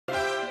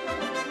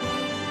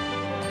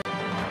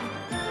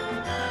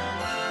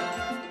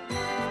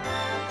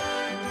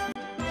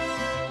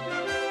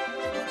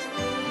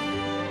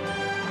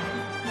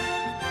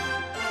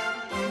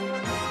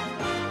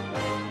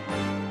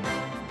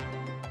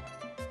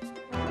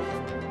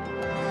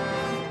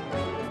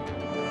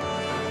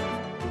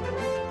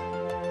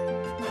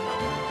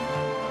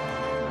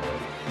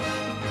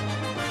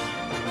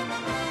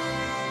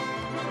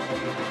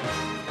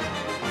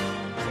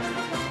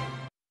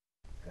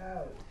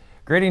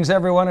Greetings,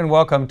 everyone, and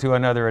welcome to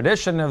another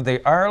edition of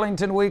the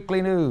Arlington Weekly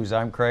News.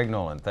 I'm Craig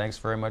Nolan. Thanks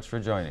very much for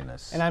joining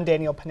us. And I'm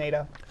Daniel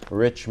Pineda.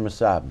 Rich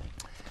Masabni.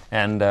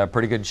 And a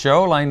pretty good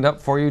show lined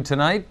up for you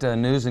tonight.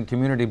 News and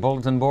Community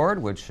Bulletin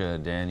Board, which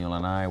Daniel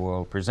and I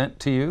will present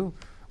to you.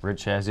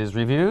 Rich has his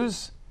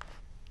reviews.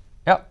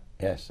 Yep.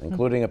 Yes,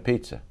 including a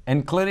pizza.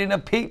 Including a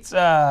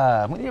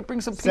pizza. When do you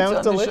bring some pizza Sounds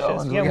on delicious. the show?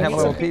 And Yeah, we can have a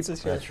little pizza.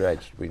 pizza. That's right.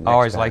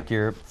 Always like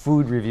your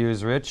food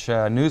reviews, Rich.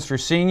 News for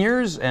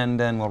seniors, and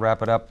then we'll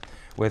wrap it up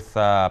with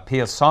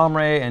Pia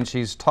Somre, and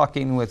she's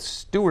talking with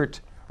Stuart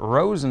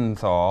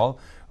Rosenthal,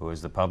 who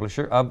is the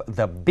publisher of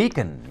The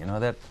Beacon. You know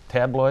that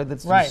tabloid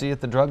that you see at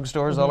the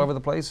drugstores all over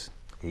the place?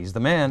 He's the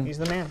man. He's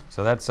the man.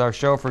 So that's our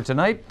show for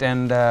tonight.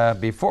 And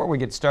before we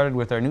get started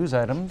with our news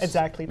items,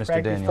 exactly, Mr.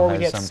 Craig, Daniel before we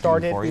has get something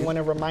started, for we you. want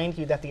to remind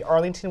you that the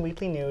Arlington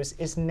Weekly News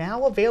is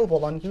now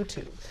available on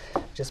YouTube.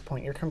 Just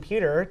point your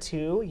computer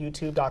to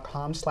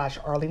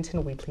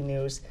youtube.com/Arlington Weekly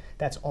News.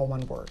 That's all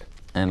one word.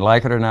 And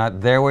like it or not,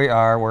 there we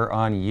are. We're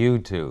on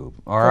YouTube.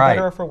 All right.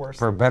 For better or for worse.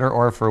 For better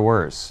or for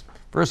worse.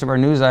 First of our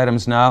news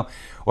items now.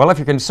 Well, if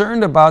you're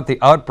concerned about the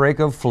outbreak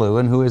of flu,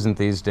 and who isn't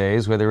these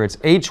days, whether it's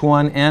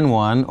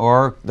H1N1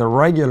 or the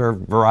regular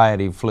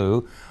variety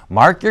flu,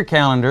 mark your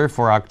calendar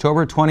for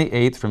October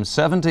 28th from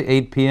 7 to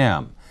 8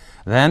 p.m.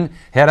 Then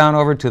head on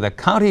over to the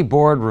County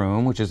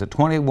Boardroom, which is at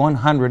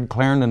 2100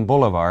 Clarendon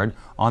Boulevard,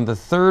 on the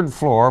 3rd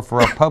floor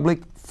for a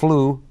public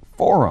flu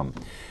forum.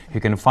 You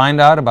can find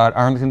out about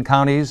Arlington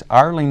County's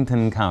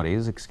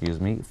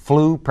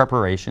flu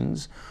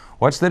preparations,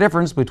 what's the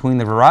difference between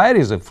the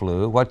varieties of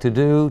flu, what to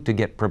do to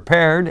get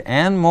prepared,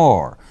 and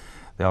more.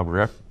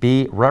 There'll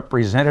be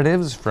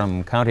representatives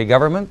from county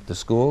government, the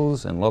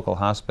schools, and local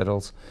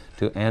hospitals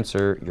to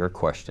answer your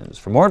questions.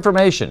 For more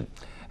information,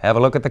 have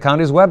a look at the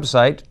county's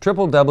website,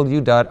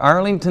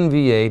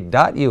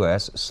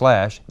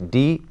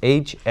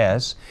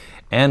 www.arlingtonva.us/DHS,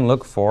 and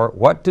look for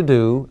what to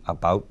do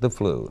about the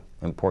flu.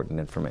 Important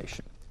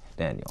information.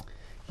 Daniel.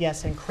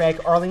 Yes, and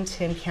Craig,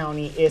 Arlington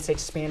County is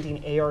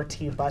expanding ART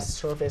bus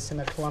service in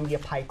the Columbia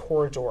Pike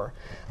corridor.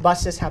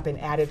 Buses have been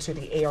added to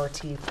the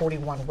ART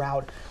 41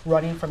 route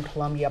running from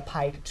Columbia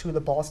Pike to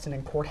the Ballston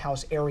and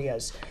Courthouse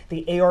areas.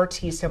 The ART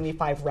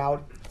 75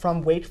 route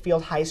from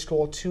Wakefield High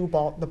School to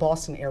the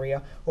Ballston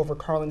area over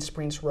Carlin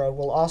Springs Road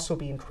will also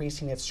be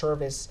increasing its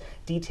service.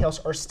 Details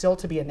are still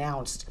to be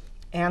announced.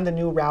 And the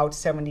new Route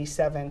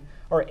 77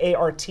 or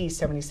ART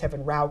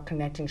 77 route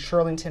connecting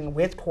Shirlington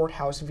with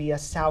Courthouse via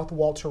South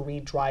Walter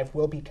Reed Drive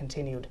will be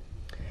continued.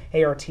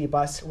 ART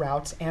bus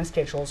routes and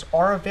schedules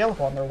are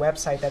available on their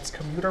website. That's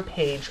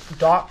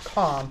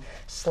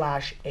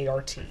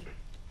commuterpage.com/ART.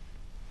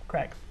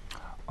 Craig.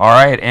 All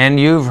right, and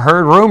you've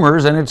heard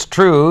rumors, and it's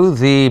true,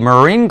 the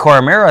Marine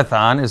Corps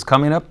Marathon is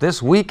coming up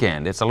this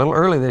weekend. It's a little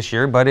early this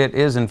year, but it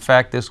is in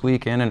fact this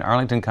weekend, and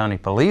Arlington County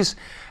Police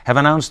have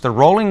announced the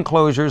rolling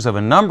closures of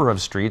a number of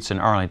streets in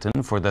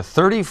Arlington for the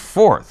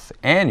 34th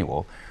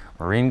annual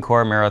Marine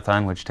Corps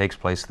Marathon, which takes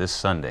place this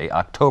Sunday,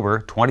 October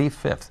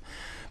 25th.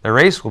 The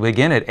race will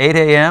begin at 8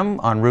 a.m.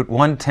 on Route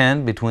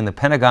 110 between the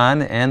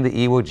Pentagon and the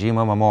Iwo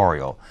Jima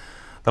Memorial.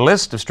 The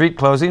list of street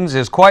closings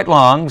is quite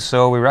long,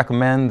 so we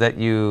recommend that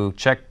you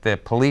check the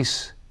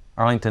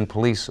Arlington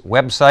Police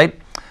website,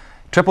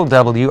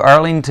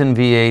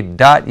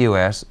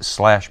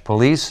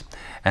 www.arlingtonva.us/police,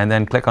 and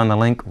then click on the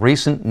link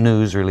Recent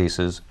News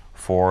Releases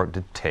for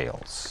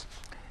details.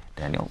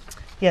 Daniel?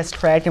 Yes,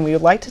 Craig, and we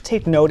would like to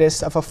take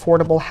notice of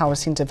affordable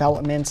housing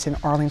developments in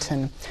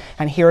Arlington.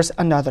 And here's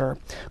another.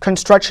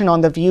 Construction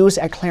on the Views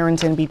at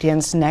Clarendon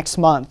begins next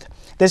month.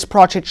 This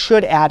project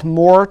should add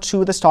more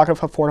to the stock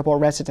of affordable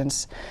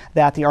residents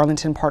that the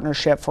Arlington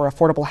Partnership for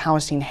Affordable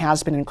Housing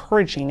has been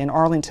encouraging in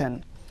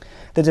Arlington.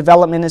 The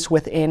development is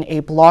within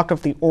a block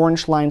of the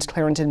Orange Line's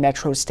Clarendon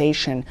Metro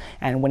Station,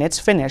 and when it's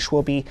finished,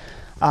 we'll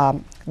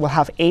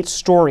have 8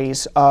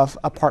 stories of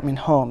apartment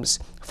homes.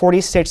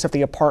 46 of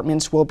the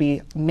apartments will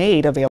be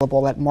made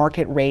available at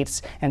market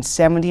rates, and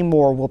 70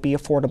 more will be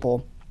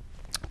affordable.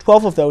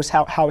 12 of those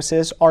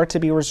houses are to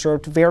be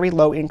reserved very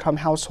low-income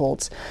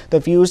households. The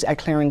Views at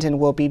Clarendon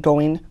will be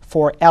going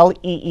for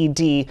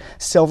LEED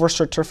silver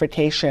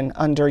certification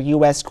under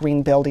U.S.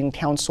 Green Building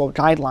Council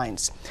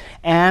guidelines.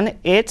 And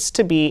it's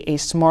to be a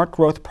smart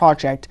growth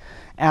project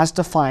as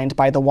defined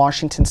by the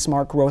Washington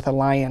Smart Growth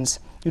Alliance.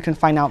 You can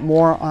find out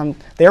more on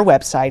their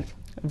website,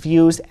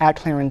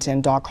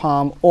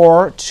 viewsatclarendon.com,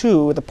 or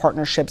to the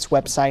partnership's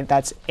website,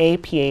 that's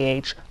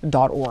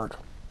apah.org.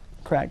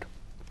 Craig.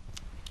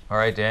 All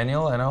right,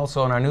 Daniel, and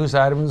also in our news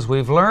items,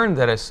 we've learned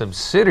that a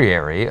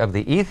subsidiary of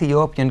the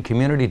Ethiopian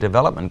Community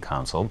Development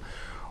Council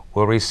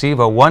will receive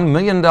a $1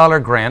 million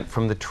grant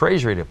from the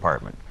Treasury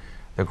Department.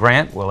 The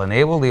grant will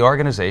enable the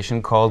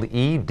organization called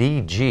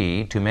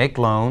EDG to make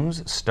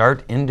loans,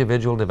 start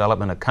individual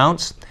development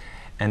accounts,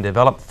 and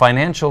develop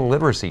financial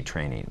literacy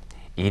training.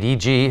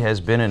 EDG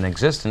has been in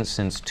existence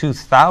since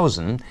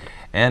 2000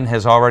 and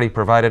has already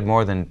provided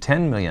more than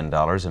 $10 million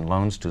in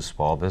loans to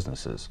small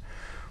businesses.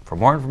 For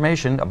more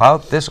information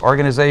about this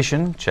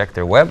organization, check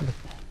their web,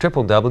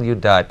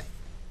 www.entde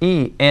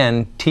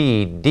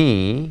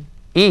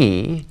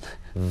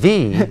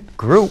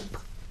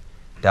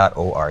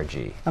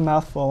vgroup.org. A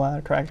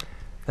mouthful, Craig.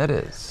 That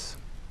is.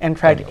 And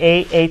Craig,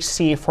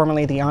 AHC,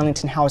 formerly the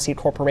Arlington Housing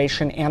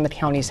Corporation and the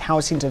county's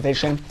housing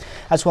division,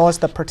 as well as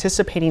the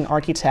participating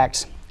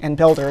architects and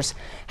builders,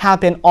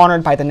 have been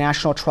honored by the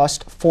National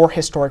Trust for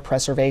Historic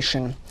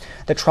Preservation.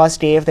 The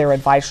trust gave their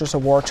advisors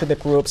award to the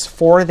groups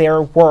for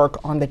their work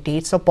on the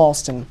Gates of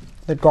Ballston,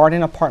 the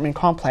garden apartment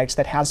complex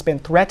that has been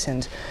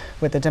threatened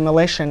with the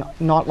demolition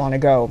not long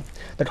ago.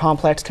 The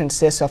complex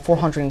consists of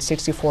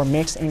 464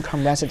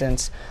 mixed-income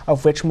residents,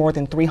 of which more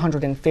than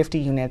 350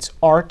 units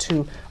are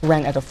to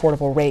rent at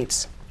affordable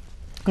rates.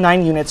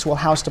 9 units will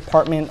house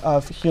Department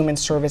of Human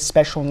Service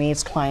special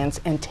needs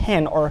clients, and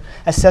 10 are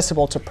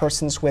accessible to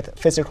persons with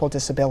physical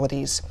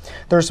disabilities.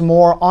 There's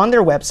more on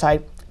their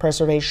website,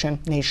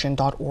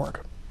 preservationnation.org.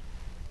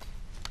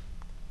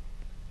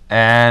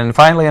 And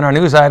finally, in our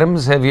news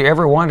items, have you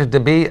ever wanted to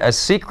be a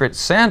secret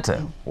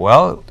Santa?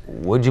 Well,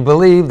 would you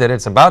believe that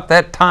it's about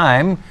that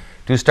time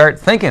to start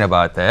thinking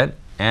about that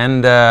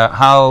and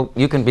how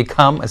you can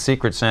become a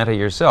secret Santa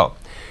yourself.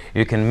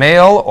 You can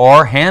mail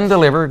or hand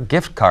deliver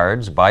gift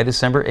cards by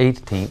December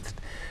 18th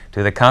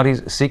to the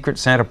county's Secret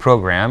Santa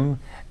program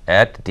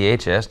at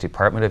DHS,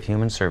 Department of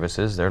Human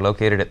Services. They're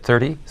located at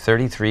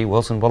 3033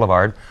 Wilson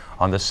Boulevard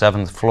on the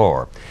 7th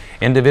floor.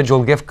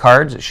 Individual gift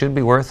cards should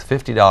be worth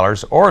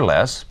 $50 or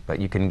less, but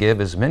you can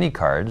give as many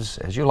cards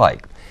as you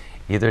like,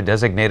 either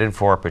designated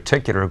for a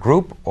particular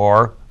group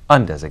or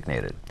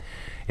undesignated.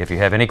 If you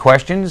have any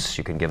questions,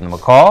 you can give them a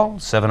call,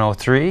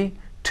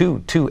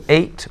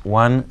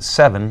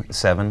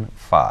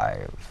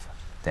 703-228-1775.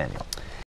 Daniel.